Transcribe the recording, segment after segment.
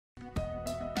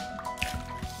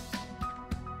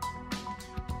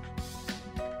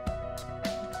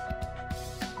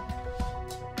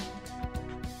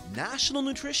National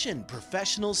Nutrition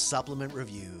Professional Supplement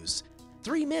Reviews.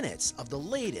 3 minutes of the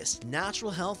latest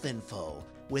natural health info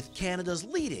with Canada's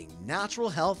leading natural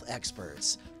health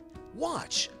experts.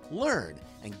 Watch, learn,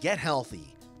 and get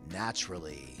healthy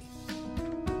naturally.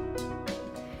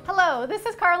 Hello, this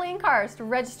is Karlene Karst,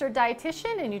 registered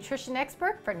dietitian and nutrition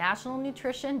expert for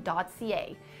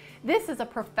Nationalnutrition.ca. This is a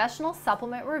professional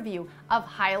supplement review of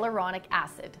hyaluronic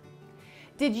acid.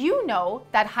 Did you know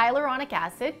that hyaluronic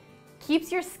acid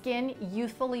keeps your skin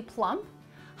youthfully plump?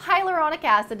 Hyaluronic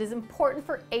acid is important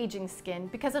for aging skin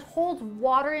because it holds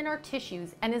water in our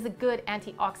tissues and is a good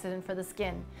antioxidant for the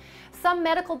skin. Some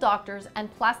medical doctors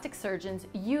and plastic surgeons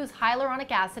use hyaluronic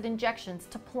acid injections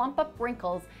to plump up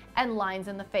wrinkles and lines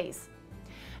in the face.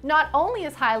 Not only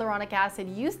is hyaluronic acid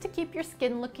used to keep your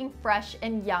skin looking fresh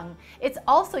and young, it's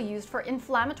also used for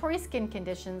inflammatory skin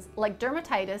conditions like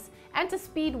dermatitis and to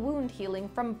speed wound healing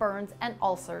from burns and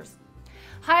ulcers.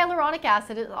 Hyaluronic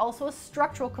acid is also a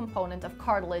structural component of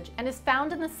cartilage and is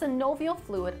found in the synovial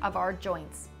fluid of our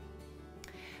joints.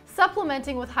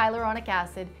 Supplementing with hyaluronic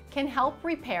acid can help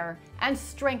repair and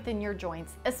strengthen your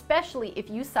joints, especially if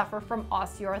you suffer from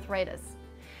osteoarthritis.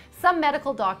 Some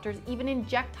medical doctors even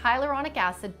inject hyaluronic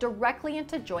acid directly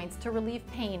into joints to relieve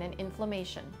pain and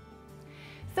inflammation.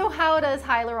 So how does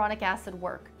hyaluronic acid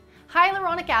work?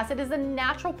 Hyaluronic acid is a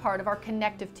natural part of our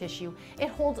connective tissue. It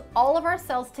holds all of our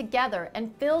cells together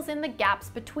and fills in the gaps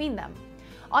between them.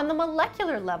 On the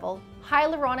molecular level,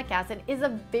 hyaluronic acid is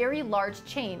a very large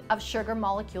chain of sugar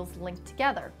molecules linked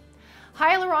together.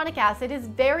 Hyaluronic acid is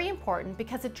very important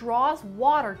because it draws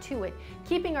water to it,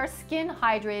 keeping our skin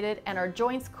hydrated and our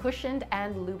joints cushioned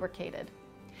and lubricated.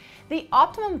 The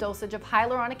optimum dosage of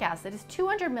hyaluronic acid is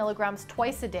 200 milligrams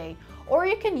twice a day, or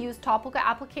you can use topical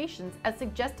applications as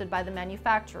suggested by the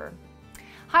manufacturer.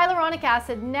 Hyaluronic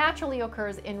acid naturally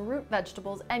occurs in root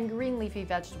vegetables and green leafy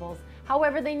vegetables.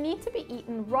 However, they need to be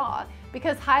eaten raw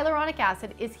because hyaluronic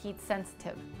acid is heat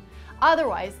sensitive.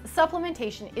 Otherwise,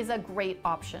 supplementation is a great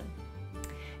option.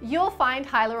 You'll find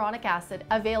hyaluronic acid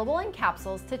available in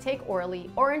capsules to take orally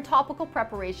or in topical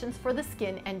preparations for the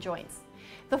skin and joints.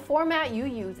 The format you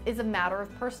use is a matter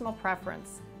of personal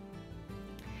preference.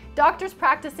 Doctors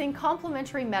practicing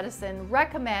complementary medicine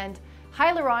recommend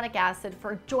hyaluronic acid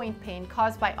for joint pain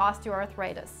caused by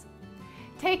osteoarthritis.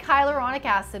 Take hyaluronic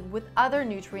acid with other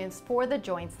nutrients for the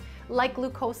joints like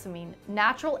glucosamine,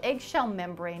 natural eggshell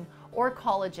membrane, or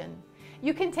collagen.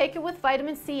 You can take it with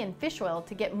vitamin C and fish oil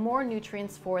to get more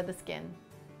nutrients for the skin.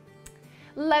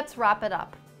 Let's wrap it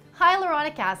up.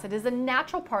 Hyaluronic acid is a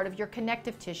natural part of your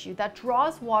connective tissue that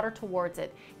draws water towards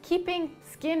it, keeping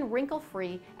skin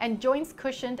wrinkle-free and joints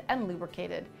cushioned and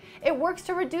lubricated. It works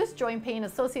to reduce joint pain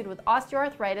associated with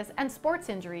osteoarthritis and sports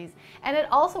injuries, and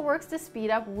it also works to speed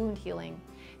up wound healing.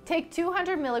 Take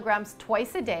 200 milligrams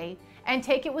twice a day and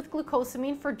take it with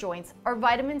glucosamine for joints or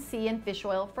vitamin C and fish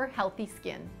oil for healthy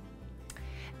skin.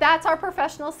 That's our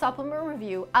professional supplement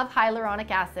review of hyaluronic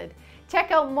acid. Check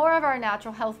out more of our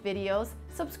natural health videos,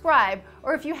 subscribe,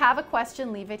 or if you have a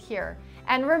question, leave it here.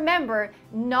 And remember,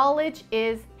 knowledge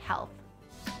is health.